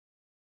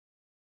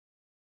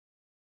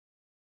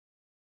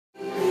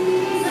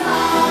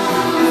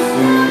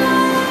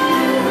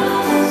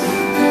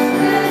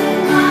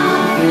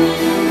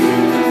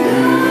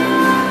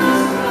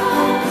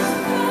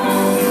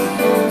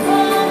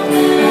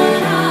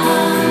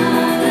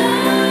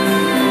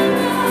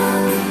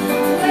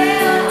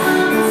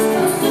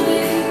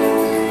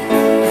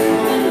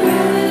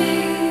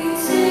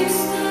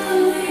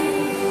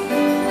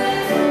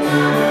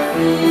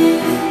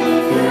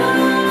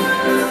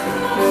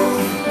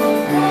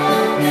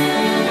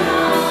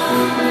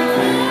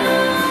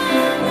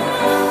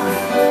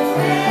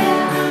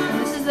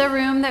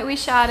we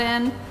shot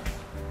in.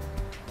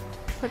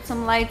 Put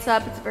some lights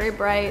up, it's very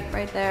bright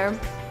right there.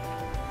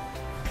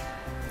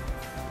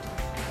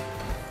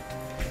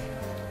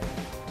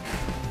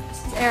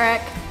 This is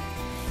Eric.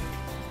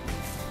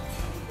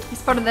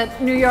 He's part of the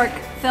New York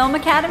Film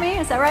Academy,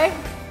 is that right?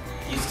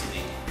 Used to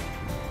be.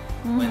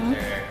 Went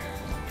there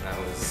when I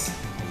was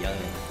young.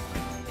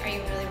 Are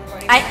you really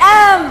recording? I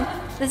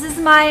am! This is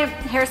my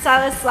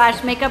hairstylist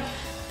slash makeup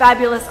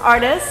fabulous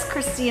artist,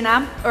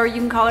 Christina, or you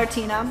can call her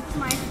Tina.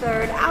 My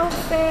third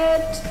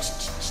outfit.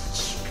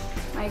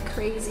 My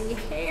crazy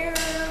hair.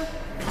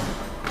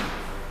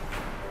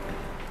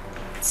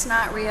 It's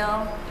not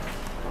real.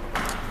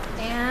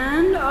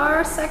 And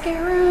our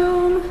second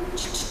room.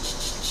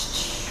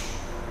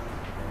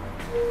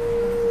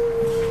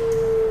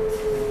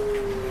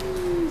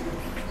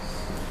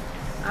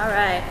 All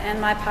right, and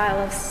my pile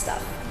of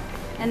stuff.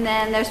 And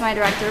then there's my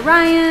director,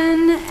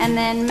 Ryan, and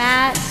then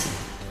Matt.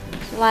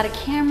 A lot of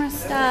camera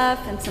stuff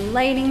and some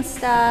lighting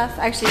stuff.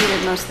 Actually, you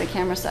did most of the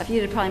camera stuff.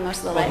 You did probably most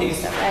of the lighting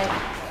stuff, right?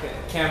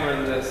 Camera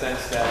in the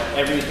sense that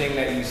everything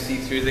that you see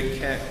through the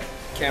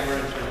camera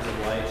in terms of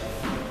light,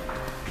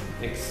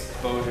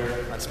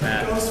 exposure, that's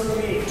Matt.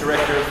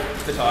 Director of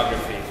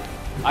photography.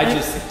 I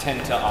just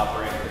tend to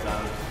operate because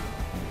I'm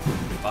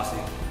bossy,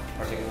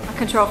 particularly. A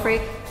control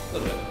freak. A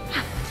little bit.